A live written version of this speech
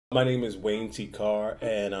My name is Wayne T. Carr,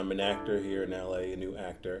 and I'm an actor here in LA, a new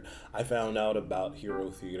actor. I found out about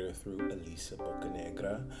Hero Theater through Elisa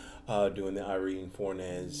Bocanegra, doing the Irene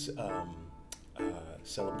Fornes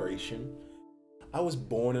celebration. I was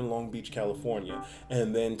born in Long Beach, California,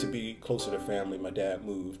 and then to be closer to family, my dad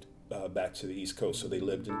moved back to the East Coast, so they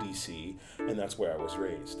lived in DC, and that's where I was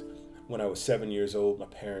raised. When I was 7 years old, my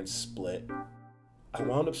parents split. I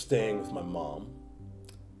wound up staying with my mom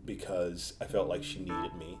because I felt like she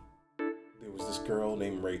needed me. There was this girl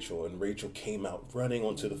named Rachel, and Rachel came out running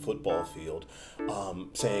onto the football field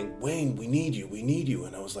saying, "Wayne, we need you, we need you."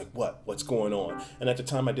 And I was like, what's going on? And at the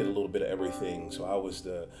time I did a little bit of everything. So I was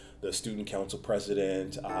the student council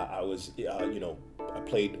president. I was, I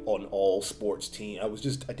played on all sports team.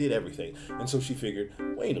 I did everything. And so she figured,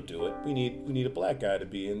 Wayne will do it. We need a black guy to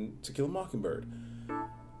be in To Kill a Mockingbird.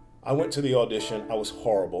 I went to the audition. I was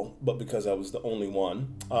horrible, but because I was the only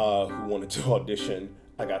one who wanted to audition,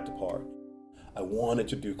 I got the part. I wanted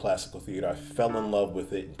to do classical theater. I fell in love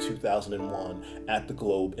with it in 2001 at the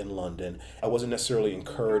Globe in London. I wasn't necessarily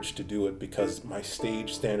encouraged to do it because my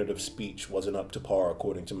stage standard of speech wasn't up to par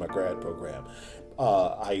according to my grad program.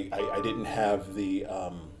 I didn't have the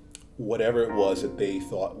whatever it was that they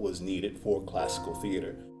thought was needed for classical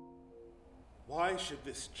theater. Why should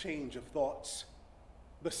this change of thoughts,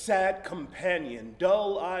 the sad companion,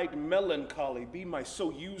 dull-eyed melancholy, be my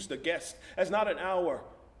so used a guest as not an hour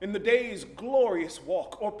in the day's glorious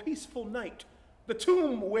walk or peaceful night, the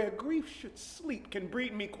tomb where grief should sleep can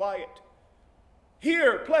breed me quiet?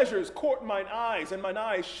 Here pleasures court mine eyes, and mine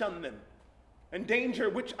eyes shun them. And danger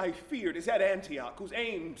which I feared is at Antioch, whose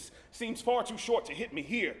aims seems far too short to hit me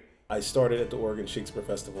here. I started at the Oregon Shakespeare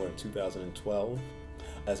Festival in 2012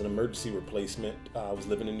 as an emergency replacement. I was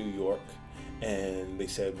living in New York, and they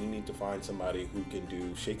said, we need to find somebody who can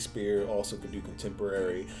do Shakespeare, also can do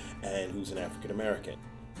contemporary, and who's an African American.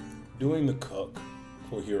 Doing the cook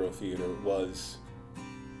for Hero Theater was,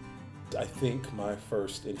 I think, my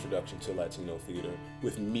first introduction to Latino theater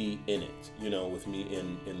with me in it, with me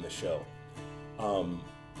in the show.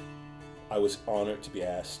 I was honored to be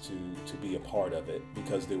asked to be a part of it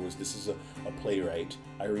because this is a playwright,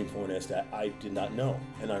 Irene Fornes, that I did not know.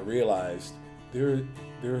 And I realized there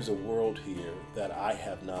is a world here that I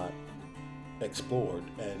have not explored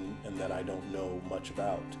and that I don't know much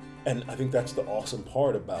about. And I think that's the awesome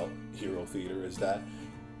part about Hero Theater, is that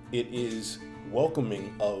it is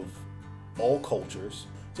welcoming of all cultures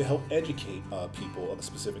to help educate people of a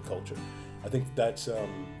specific culture. I think that's a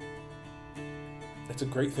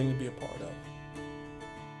great thing to be a part of.